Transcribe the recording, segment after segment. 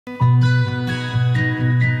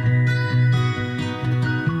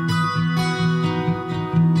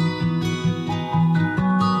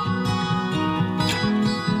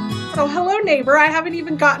neighbor. I haven't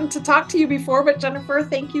even gotten to talk to you before, but Jennnifer,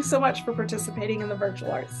 thank you so much for participating in the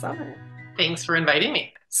Virtual Arts Summit. Thanks for inviting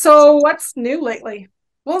me. So what's new lately?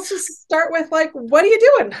 Well, let's just start with what are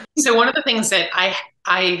you doing? So one of the things that I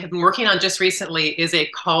have been working on just recently is a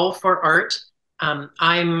call for art.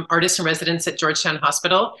 I'm artist in residence at Georgetown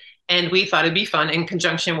Hospital, and we thought it'd be fun in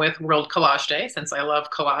conjunction with World Collage Day, since I love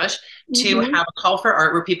collage, to have a call for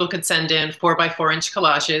art where people could send in 4x4-inch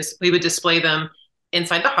collages. We would display them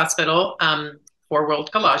inside the hospital for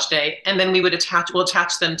World Collage Day, and then we'll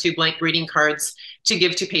attach them to blank greeting cards to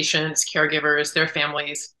give to patients, caregivers, their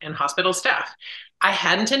families, and hospital staff. I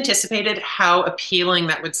hadn't anticipated how appealing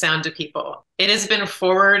that would sound to people. It has been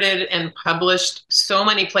forwarded and published so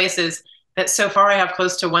many places that so far I have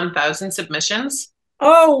close to 1,000 submissions.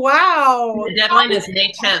 Oh, wow. The deadline is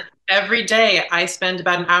May 10th. Every day I spend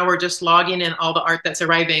about an hour just logging in all the art that's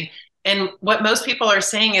arriving. And what most people are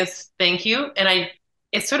saying is thank you. And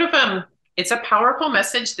it's sort of it's a powerful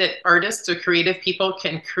message that artists or creative people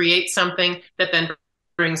can create something that then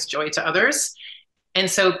brings joy to others. And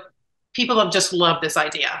so people have just loved this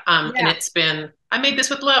idea. And it's been, I made this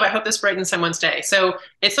with love. I hope this brightens someone's day. So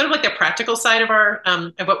it's sort of like the practical side of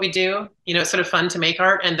of what we do. You know, it's sort of fun to make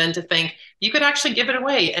art and then to think you could actually give it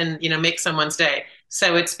away and, make someone's day.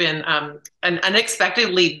 So it's been an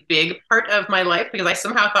unexpectedly big part of my life because I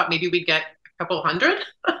somehow thought maybe we'd get a couple hundred.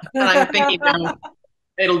 And I'm thinking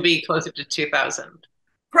it'll be closer to 2,000.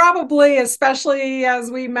 Probably, especially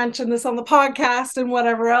as we mentioned this on the podcast and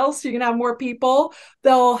whatever else, you can have more people.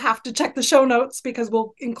 They'll have to check the show notes because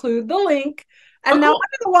we'll include the link. And now I'm going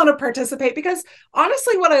to want to participate because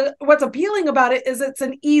honestly, what's appealing about it is it's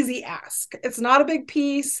an easy ask. It's not a big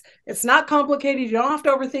piece. It's not complicated. You don't have to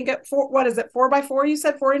overthink it. What is it? 4x4? You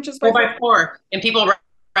said 4 inches by 4x4. And people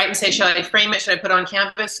write and say, should I frame it? Should I put it on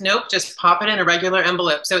canvas? Nope, just pop it in a regular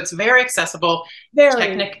envelope. So it's very accessible.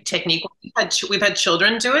 Technique. We've had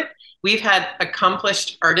children do it. We've had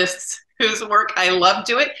accomplished artists whose work I love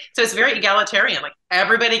do it. So it's very egalitarian. Like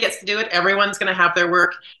everybody gets to do it. Everyone's going to have their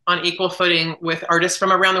work on equal footing with artists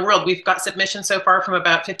from around the world. We've got submissions so far from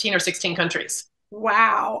about 15 or 16 countries.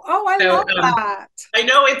 Wow. Oh, I love that. I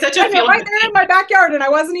know, it's such a feeling. Right there in my backyard, and I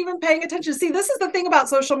wasn't even paying attention. See, this is the thing about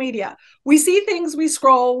social media. We see things, we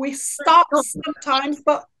scroll, we stop sometimes,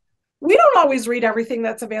 but we don't always read everything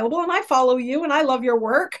that's available. And I follow you, and I love your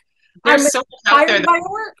work. There's so much out there by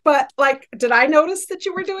your work, but did I notice that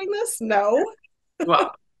you were doing this? No.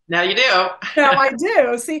 Well, now you do. Now I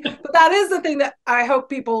do. See, but that is the thing that I hope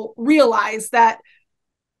people realize, that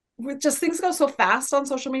just things go so fast on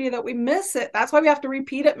social media that we miss it. That's why we have to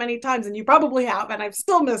repeat it many times, and you probably have, and I've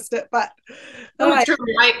still missed it. But true.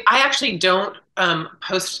 I actually don't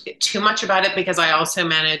post too much about it because I also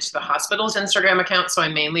manage the hospital's Instagram account, so I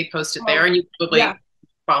mainly post it there. And you probably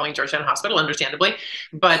following Georgetown Hospital, understandably,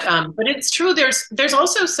 but it's true. There's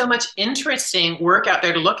also so much interesting work out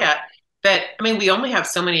there to look at. That we only have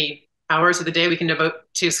so many hours of the day we can devote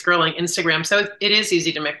to scrolling Instagram. So it is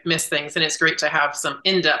easy to miss things. And it's great to have some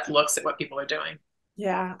in-depth looks at what people are doing.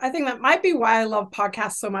 Yeah, I think that might be why I love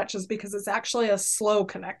podcasts so much, is because it's actually a slow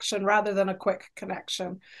connection rather than a quick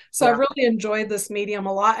connection. So I really enjoyed this medium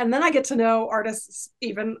a lot. And then I get to know artists,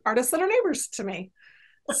 even artists that are neighbors to me.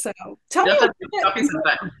 So tell me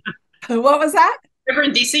what was that? If you're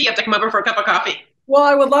in DC, you have to come over for a cup of coffee. Well,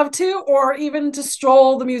 I would love to, or even to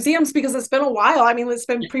stroll the museums because it's been a while. It's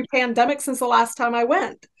been pre-pandemic since the last time I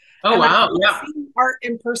went. Oh, wow. Yeah. Seeing art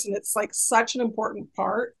in person, it's like such an important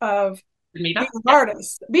part of being an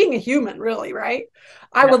artist, being a human, really, right?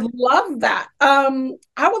 I would love that.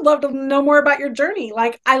 I would love to know more about your journey.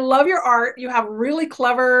 I love your art. You have really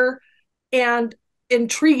clever and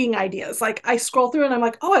intriguing ideas. I scroll through and I'm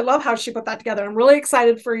like, oh, I love how she put that together. I'm really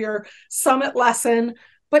excited for your summit lesson.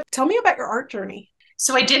 But tell me about your art journey.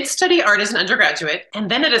 So I did study art as an undergraduate. And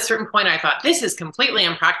then at a certain point, I thought, this is completely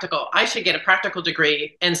impractical. I should get a practical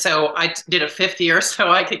degree. And so I did a 5th year so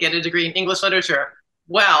I could get a degree in English literature.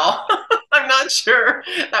 Well, I'm not sure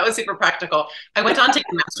that was super practical. I went on to get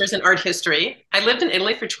a master's in art history. I lived in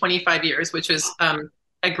Italy for 25 years, which was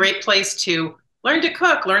a great place to learn to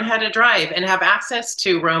cook, learn how to drive, and have access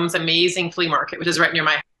to Rome's amazing flea market, which is right near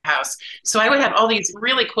my house. So I would have all these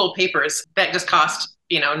really cool papers that just cost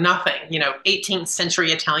nothing, 18th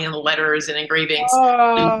century Italian letters and engravings.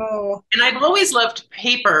 Oh. And I've always loved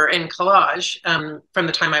paper and collage from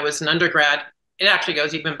the time I was an undergrad. It actually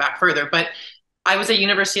goes even back further, but I was a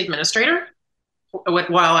university administrator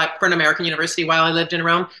for an American university while I lived in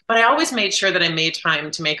Rome, but I always made sure that I made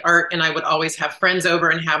time to make art, and I would always have friends over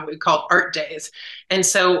and have what we called art days. And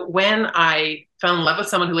so when I fell in love with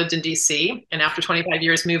someone who lived in DC and after 25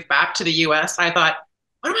 years moved back to the US, I thought,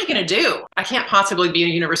 what am I going to do? I can't possibly be a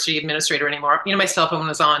university administrator anymore. My cell phone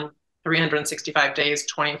was on 365 days,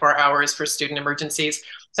 24 hours for student emergencies.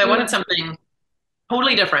 So I wanted something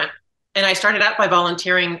totally different. And I started out by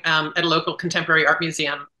volunteering at a local contemporary art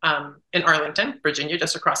museum in Arlington, Virginia,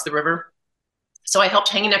 just across the river. So I helped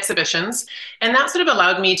hanging exhibitions. And that sort of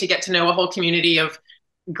allowed me to get to know a whole community of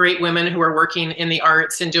great women who are working in the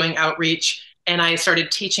arts and doing outreach. And I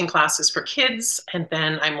started teaching classes for kids. And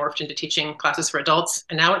then I morphed into teaching classes for adults.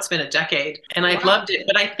 And now it's been a decade and I've loved it.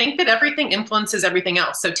 But I think that everything influences everything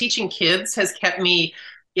else. So teaching kids has kept me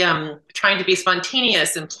trying to be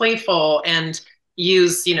spontaneous and playful and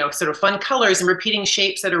use, sort of fun colors and repeating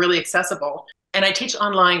shapes that are really accessible. And I teach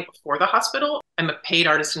online for the hospital. I'm a paid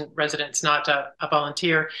artist in residence, not a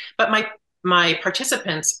volunteer. But my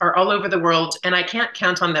participants are all over the world, and I can't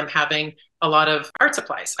count on them having a lot of art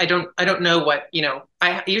supplies. I don't know what,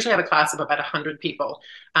 I usually have a class of about 100 people.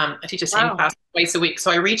 I teach the same class twice a week. So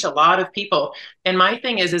I reach a lot of people. And my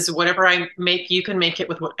thing is whatever I make, you can make it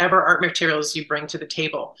with whatever art materials you bring to the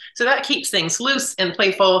table. So that keeps things loose and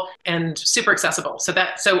playful and super accessible.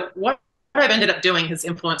 So what I've ended up doing has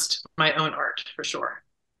influenced my own art for sure.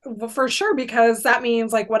 Well, for sure, because that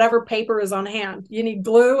means like whatever paper is on hand, you need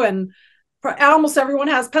glue, and almost everyone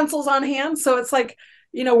has pencils on hand. So it's like,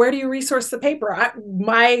 where do you resource the paper?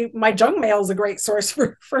 My junk mail is a great source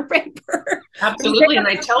for paper. Absolutely. And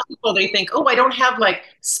I tell people, they think, oh, I don't have like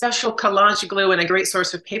special collage glue and a great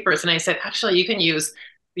source of papers. And I said, actually, you can use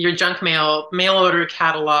your junk mail, mail order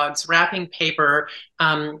catalogs, wrapping paper.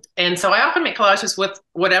 And so I often make collages with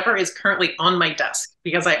whatever is currently on my desk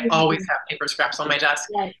because I always have paper scraps on my desk.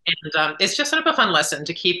 Right. And it's just sort of a fun lesson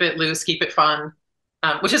to keep it loose, keep it fun.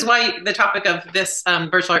 Which is why the topic of this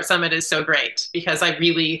virtual art summit is so great, because I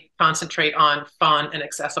really concentrate on fun and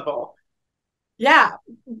accessible. Yeah,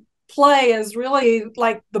 play is really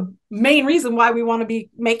like the main reason why we want to be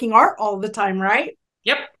making art all the time, right?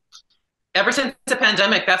 Yep. Ever since the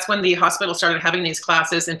pandemic, that's when the hospital started having these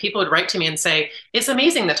classes, and people would write to me and say, it's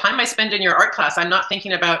amazing the time I spend in your art class. I'm not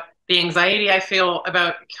thinking about the anxiety I feel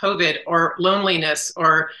about COVID or loneliness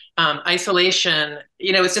or isolation.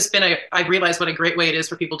 It's just been I realized what a great way it is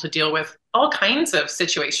for people to deal with all kinds of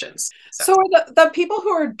situations. So are the people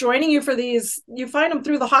who are joining you for these, you find them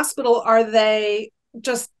through the hospital, are they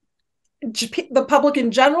just the public in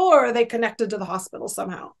general, or are they connected to the hospital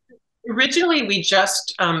somehow? Originally, we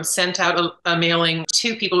just sent out a mailing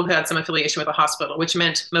to people who had some affiliation with the hospital, which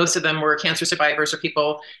meant most of them were cancer survivors or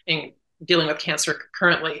people dealing with cancer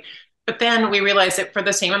currently. But then we realized that for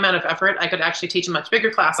the same amount of effort, I could actually teach a much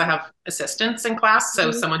bigger class. I have assistants in class,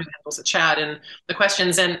 so someone who handles the chat and the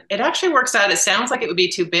questions. And it actually works out. It sounds like it would be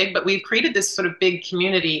too big, but we've created this sort of big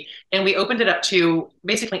community, and we opened it up to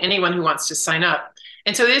basically anyone who wants to sign up.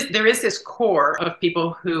 And so there is this core of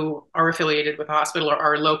people who are affiliated with the hospital or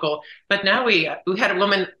are local. But now we had a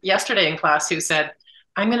woman yesterday in class who said,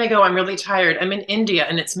 I'm going to go. I'm really tired. I'm in India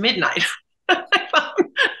and it's midnight.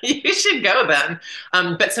 You should go then.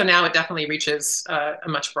 But so now it definitely reaches a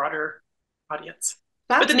much broader audience.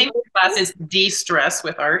 But the name of the class is De-Stress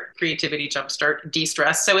with Art, Creativity Jumpstart,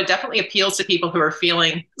 De-Stress. So it definitely appeals to people who are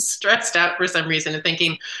feeling stressed out for some reason and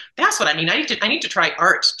thinking, that's what I need. I need to try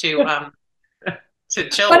art to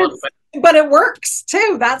chill a little bit. But it works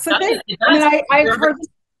too. That's the thing. I mean, I've heard this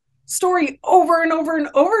story over and over and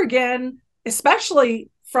over again, especially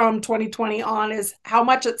from 2020 on, is how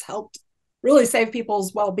much it's helped really save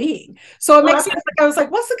people's well-being. So it makes sense. Like I was like,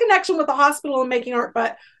 what's the connection with the hospital and making art?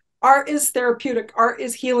 But art is therapeutic, art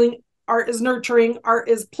is healing, art is nurturing, art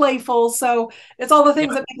is playful. So it's all the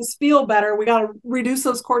things that make us feel better. We got to reduce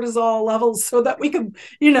those cortisol levels so that we can,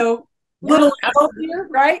 little healthier,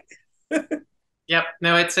 right? Yep.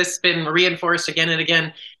 No, it's just been reinforced again and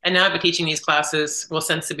again. And now I've been teaching these classes,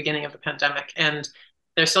 since the beginning of the pandemic, and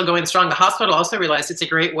they're still going strong. The hospital also realized it's a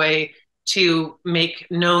great way to make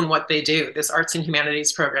known what they do. This arts and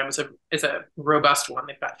humanities program is a robust one.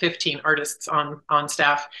 They've got 15 artists on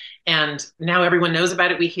staff, and now everyone knows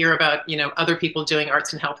about it. We hear about, other people doing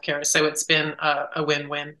arts and healthcare. So it's been a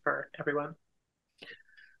win-win for everyone.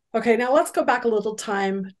 Okay, now let's go back a little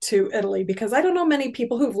time to Italy, because I don't know many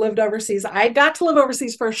people who've lived overseas. I got to live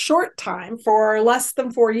overseas for a short time, for less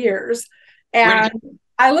than 4 years. And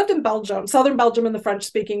I lived in Belgium, southern Belgium in the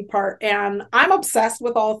French-speaking part. And I'm obsessed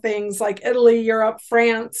with all things like Italy, Europe,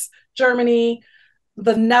 France, Germany,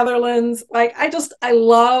 the Netherlands. Like, I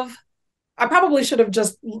probably should have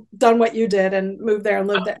just done what you did and moved there and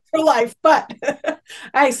lived there for life. But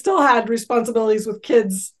I still had responsibilities with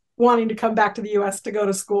kids wanting to come back to the US to go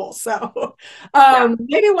to school. So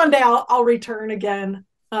maybe one day I'll return again.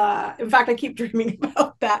 In fact, I keep dreaming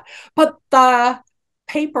about that. But the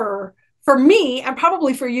paper for me, and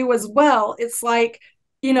probably for you as well, it's like,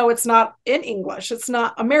 it's not in English, it's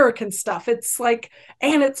not American stuff. It's like,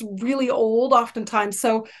 and it's really old oftentimes.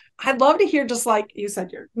 So I'd love to hear, just like you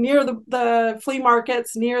said, you're near the flea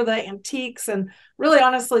markets, near the antiques, and really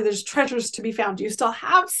honestly, there's treasures to be found. Do you still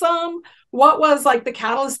have some? What was like the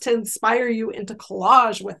catalyst to inspire you into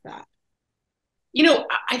collage with that?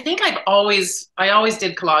 I think I always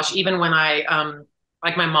did collage, even when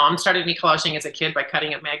like my mom started me collaging as a kid by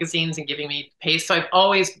cutting up magazines and giving me paste. So I've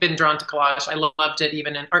always been drawn to collage. I loved it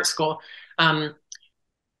even in art school. Um,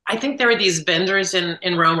 I think there are these vendors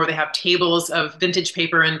in Rome where they have tables of vintage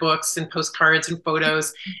paper and books and postcards and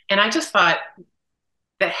photos. And I just thought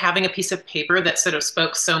that having a piece of paper that sort of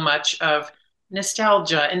spoke so much of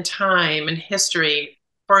nostalgia and time and history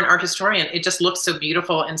for an art historian, it just looks so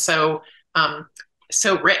beautiful and so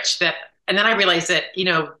rich that. And then I realized that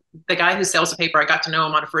the guy who sells the paper, I got to know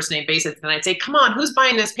him on a first name basis, and I'd say, "Come on, who's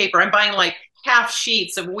buying this paper? I'm buying like half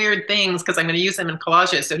sheets of weird things because I'm going to use them in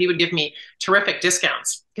collages." So he would give me terrific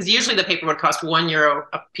discounts because usually the paper would cost €1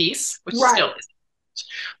 a piece, which Right. still is.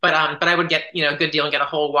 But I would get a good deal and get a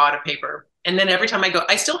whole wad of paper. And then every time I go,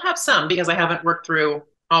 I still have some because I haven't worked through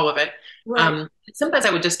all of it. Right. Sometimes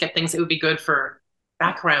I would just get things that would be good for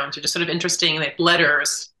background or just sort of interesting, like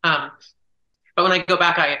letters. But when I go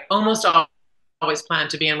back, I almost always plan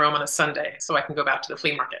to be in Rome on a Sunday so I can go back to the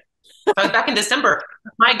flea market. So I was back in December.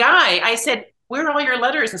 My guy, I said, "Where are all your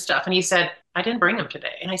letters and stuff?" And he said, "I didn't bring them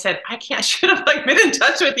today." And I said, "I can't, I should have like been in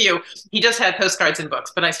touch with you." He just had postcards and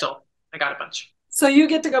books, but I got a bunch. So you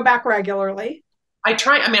get to go back regularly. I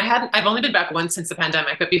try. I mean, I've only been back once since the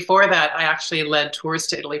pandemic, but before that, I actually led tours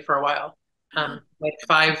to Italy for a while, like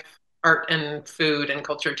 5 art and food and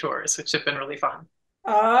culture tours, which have been really fun.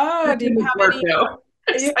 Oh, do you have Work any? though.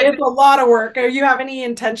 It's a lot of work. Do you have any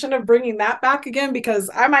intention of bringing that back again? Because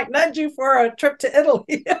I might nudge you for a trip to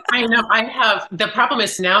Italy. I know I have. The problem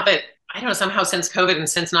is now that I don't know, somehow since COVID and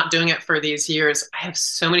since not doing it for these years, I have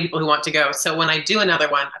so many people who want to go. So when I do another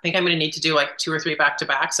one, I think I'm going to need to do like 2 or 3 back to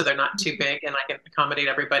back so they're not too big and I can accommodate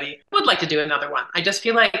everybody. I would like to do another one. I just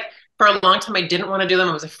feel like for a long time I didn't want to do them.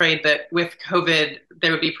 I was afraid that with COVID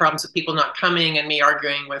there would be problems with people not coming and me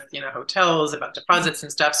arguing with, hotels about deposits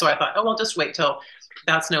and stuff. So I thought, oh, I'll just wait till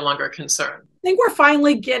that's no longer a concern. I think we're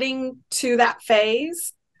finally getting to that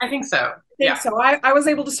phase. I think so. I think Yeah. so. I was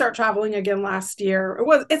able to start traveling again last year.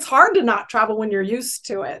 It's hard to not travel when you're used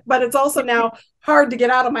to it, but it's also now hard to get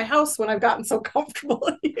out of my house when I've gotten so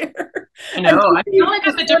comfortable here. I know. I feel like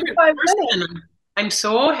I'm a different 45 person. minutes. I'm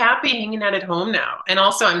so happy hanging out at home now. And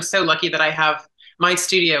also I'm so lucky that I have my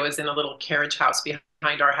studio is in a little carriage house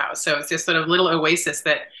behind our house. So it's this sort of little oasis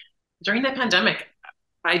that during the pandemic,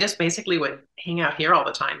 I just basically would hang out here all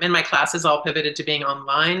the time. And my classes all pivoted to being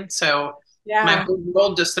online. So my Yeah. whole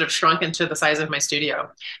world just sort of shrunk into the size of my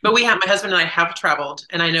studio. But my husband and I have traveled,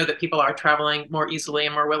 and I know that people are traveling more easily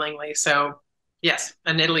and more willingly. So yes,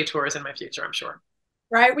 an Italy tour is in my future, I'm sure.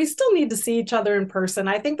 Right. We still need to see each other in person.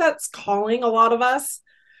 I think that's calling a lot of us.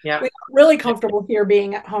 Yeah. We're really comfortable here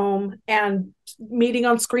being at home and meeting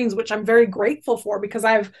on screens, which I'm very grateful for because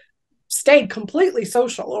I've stayed completely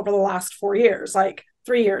social over the last 4 years, like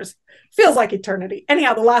 3 years. Feels like eternity.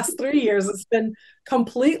 Anyhow, the last 3 years, it's been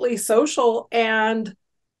completely social and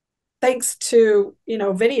thanks to,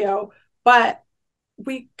 video. But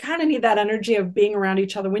we kind of need that energy of being around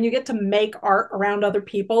each other. When you get to make art around other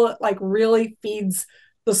people, it like really feeds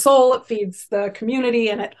the soul, it feeds the community,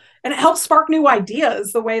 and it helps spark new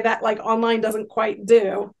ideas the way that like online doesn't quite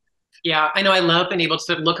do. Yeah, I know. I love being able to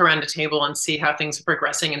sort of look around a table and see how things are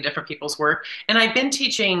progressing in different people's work. And I've been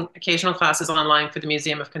teaching occasional classes online for the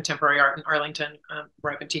Museum of Contemporary Art in Arlington,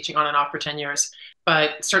 where I've been teaching on and off for 10 years,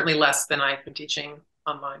 but certainly less than I've been teaching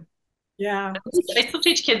online. Yeah. I still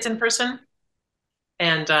teach kids in person.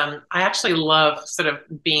 And I actually love sort of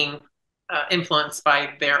being influenced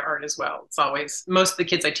by their art as well. It's always, most of the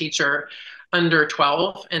kids I teach are under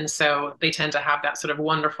 12. And so they tend to have that sort of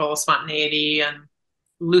wonderful spontaneity and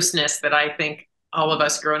looseness that I think all of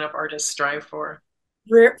us grown up artists strive for.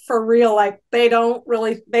 For real, like they don't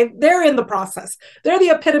really, they're in the process. They're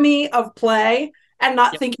the epitome of play and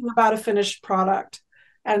not Yep. thinking about a finished product.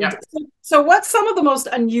 And Yep. so what's some of the most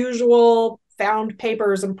unusual found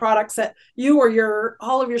papers and products that you or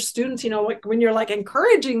all of your students, like when you're like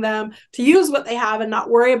encouraging them to use what they have and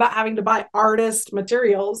not worry about having to buy artist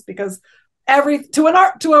materials, because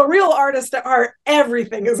to a real artist at art,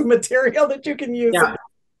 everything is a material that you can use Yeah.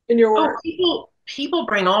 in your Oh, work. people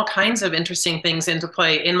bring all kinds of interesting things into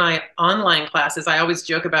play. In my online classes, I always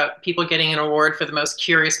joke about people getting an award for the most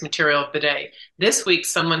curious material of the day. This week,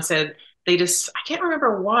 someone said I can't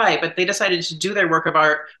remember why, but they decided to do their work of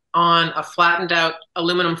art on a flattened out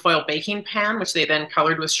aluminum foil baking pan, which they then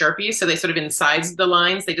colored with Sharpies. So they sort of incised the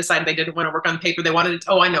lines. They decided they didn't want to work on paper. They wanted it.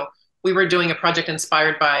 Oh, I know. We were doing a project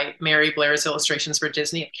inspired by Mary Blair's illustrations for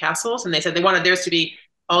Disney of castles. And they said they wanted theirs to be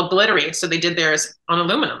all glittery. So they did theirs on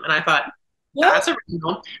aluminum. And I thought, that's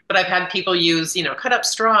original. But I've had people use, cut up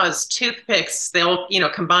straws, toothpicks. They'll,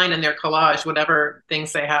 combine in their collage, whatever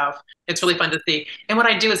things they have. It's really fun to see. And what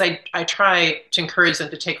I do is I try to encourage them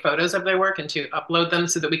to take photos of their work and to upload them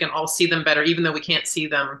so that we can all see them better, even though we can't see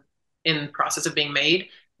them in the process of being made.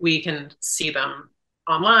 We can see them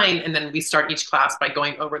online, and then we start each class by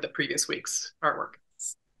going over the previous week's artwork.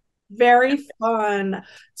 Very fun.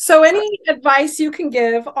 So any advice you can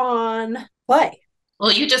give on play?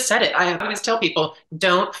 Well, you just said it. I always tell people,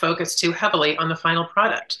 don't focus too heavily on the final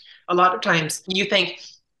product. A lot of times you think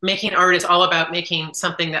making art is all about making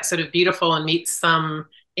something that's sort of beautiful and meets some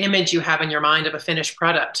image you have in your mind of a finished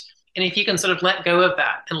product. And if you can sort of let go of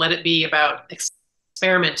that and let it be about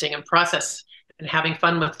experimenting and process and having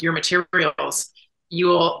fun with your materials, you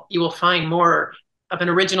will find more of an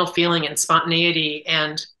original feeling and spontaneity,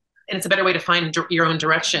 and it's a better way to find your own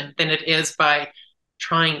direction than it is by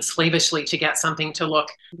trying slavishly to get something to look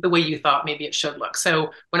the way you thought maybe it should look.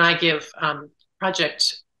 So when I give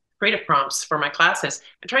project creative prompts for my classes,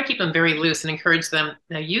 I try to keep them very loose and encourage them,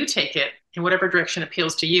 now you take it in whatever direction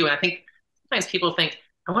appeals to you. And I think sometimes people think,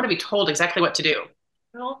 I want to be told exactly what to do.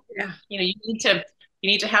 Well, yeah, you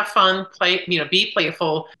need to have fun, play, be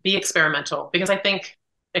playful, be experimental, because I think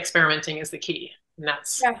experimenting is the key. And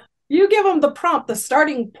that's, yeah. You give them the prompt, the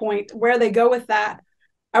starting point, where they go with that.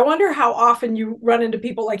 I wonder how often you run into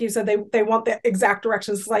people, like you said, they want the exact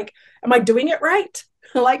directions. Like, am I doing it right?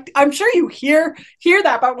 Like, I'm sure you hear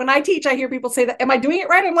that, but when I teach, I hear people say that, am I doing it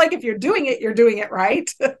right? I'm like, if you're doing it, you're doing it right.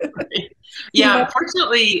 Right. Yeah.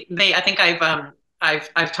 Fortunately, I think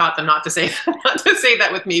I've taught them not to say that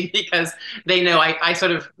with me, because they know I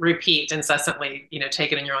sort of repeat incessantly,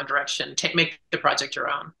 take it in your own direction, make the project your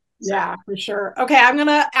own. So. Yeah, for sure. Okay, I'm going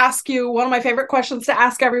to ask you one of my favorite questions to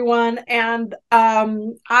ask everyone. And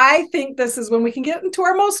I think this is when we can get into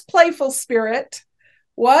our most playful spirit.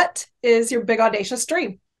 What is your big audacious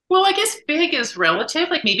dream? Well, I guess big is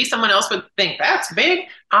relative. Like maybe someone else would think that's big.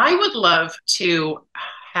 I would love to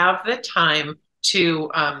have the time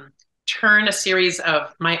to turn a series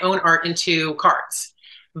of my own art into cards.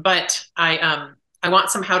 But I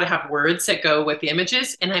want somehow to have words that go with the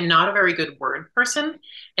images, and I'm not a very good word person.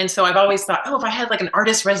 And so I've always thought, if I had like an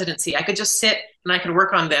artist residency, I could just sit and I could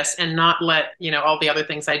work on this and not let, all the other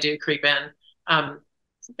things I do creep in.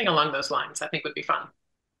 Something along those lines, I think would be fun.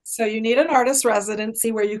 So you need an artist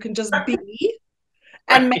residency where you can just be.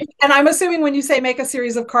 And and I'm assuming when you say make a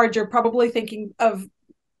series of cards, you're probably thinking of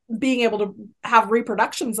being able to have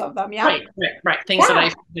reproductions of them. Yeah. Right. Things that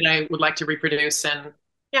I would like to reproduce. And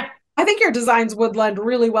yeah. I think your designs would lend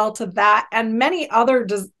really well to that, and many other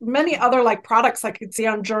like products I could see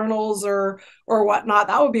on journals or whatnot.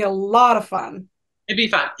 That would be a lot of fun. It'd be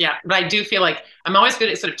fun, yeah. But I do feel like I'm always good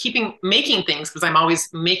at sort of making things, because I'm always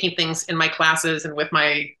making things in my classes and with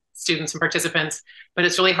my students and participants. But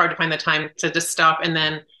it's really hard to find the time to just stop and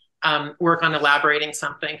then work on elaborating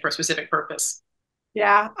something for a specific purpose.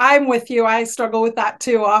 Yeah, I'm with you. I struggle with that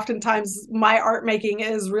too. Oftentimes my art making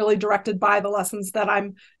is really directed by the lessons that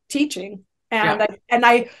I'm teaching. And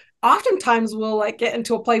I oftentimes will like get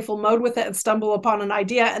into a playful mode with it and stumble upon an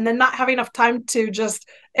idea and then not have enough time to just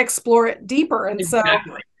explore it deeper. And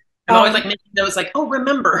exactly. So I'm always like making those like,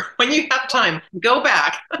 remember when you have time, go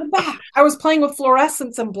back. I was playing with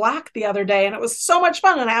fluorescence and black the other day, and it was so much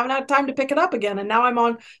fun, and I haven't had time to pick it up again. And now I'm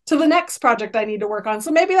on to the next project I need to work on.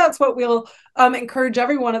 So maybe that's what we'll encourage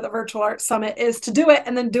everyone at the Virtual Art Summit, is to do it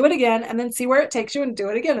and then do it again and then see where it takes you and do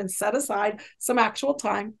it again and set aside some actual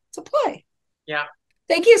time to play. Yeah.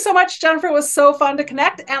 Thank you so much, Jennnifer. It was so fun to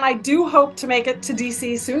connect, and I do hope to make it to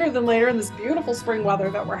DC sooner than later in this beautiful spring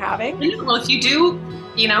weather that we're having. Well, if you do,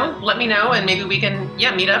 let me know, and maybe we can,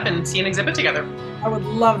 meet up and see an exhibit together. I would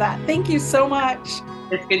love that. Thank you so much.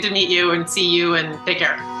 It's good to meet you and see you, and take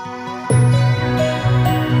care.